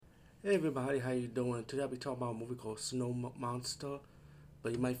Hey everybody, how you doing? Today I'll be talking about a movie called Monster,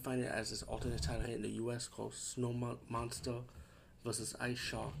 but you might find it as its alternate title here in the U.S. called Monster versus Ice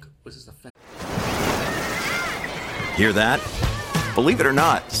Shark, which is a Hear that? Believe it or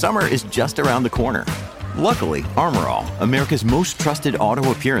not, summer is just around the corner. Luckily, Armor All, America's most trusted auto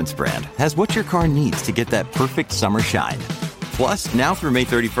appearance brand, has what your car needs to get that perfect summer shine. Plus, now through May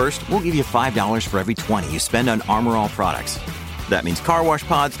 31st, we'll give you $5 for every 20 you spend on Armor All products. That means car wash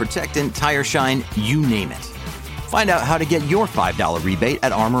pods, protectant, tire shine, you name it. Find out how to get your $5 rebate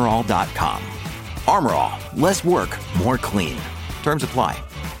at armorall.com. Armor All, less work, more clean. Terms apply.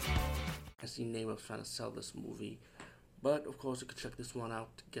 I see name of trying to sell this movie, but of course you could check this one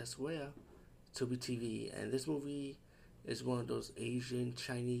out. Guess where? Tubi TV, and this movie is one of those Asian,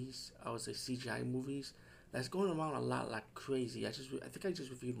 Chinese, I would say CGI movies that's going around a lot like crazy. I think I just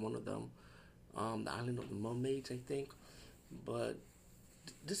reviewed one of them, The Island of the Mermaids, I think. But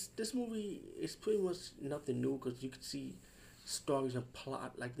this movie is pretty much nothing new because you could see stories and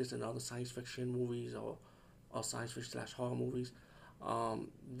plot like this in other science fiction movies or science fiction slash horror movies.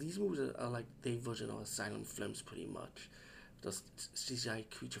 These movies are like their version of asylum films, pretty much. Those CGI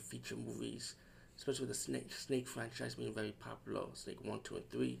creature feature movies, especially with the Snake franchise being very popular, Snake 1, 2, and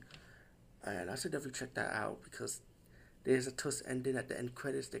 3. And I should definitely check that out because there's a twist ending at the end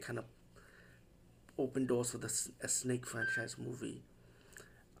credits. They kind of open doors for a Snake franchise movie.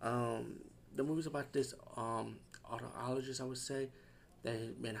 The movie's about this archaeologist, I would say, that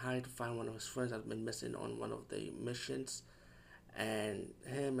had been hired to find one of his friends that had been missing on one of the missions, and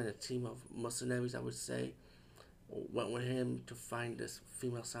him and a team of mercenaries, I would say, went with him to find this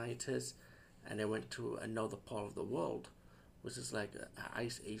female scientist, and they went to another part of the world, which is like an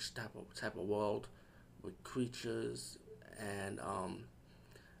ice age type of world with creatures, and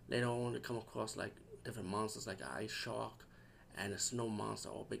later on they come across like different monsters like an ice shark and a snow monster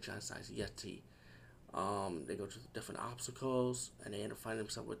or a big giant sized yeti. They go to different obstacles and they end up finding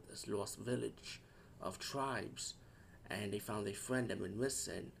themselves with this lost village of tribes, and they found a friend that had been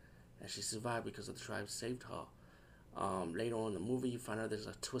missing, and she survived because the tribe saved her. Later on in the movie, you find out there's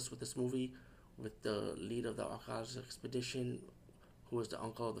a twist with this movie with the leader of the archaeologist expedition, who is the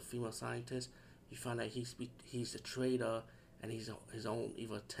uncle of the female scientist. You find out he's a traitor, and his own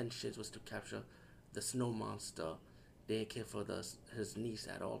evil intentions was to capture the snow monster. They didn't care for his niece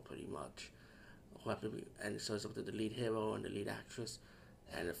at all, pretty much. And so it's up to the lead hero and the lead actress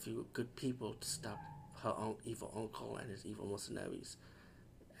and a few good people to stop her own evil uncle and his evil mercenaries,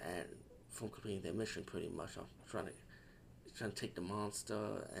 and from completing their mission, pretty much. I'm trying to take the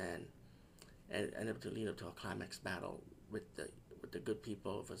monster and end up to lead up to a climax battle with the good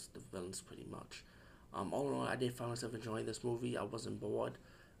people versus the villains, pretty much. All in all, I did find myself enjoying this movie. I wasn't bored,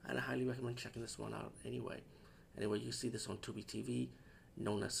 and I highly recommend checking this one out. Anyway, you see this on Tubi TV,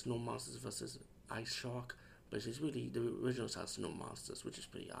 known as Snow Monsters versus Ice Shark, but it's really the original style Snow Monsters, which is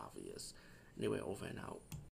pretty obvious. Anyway, over and out.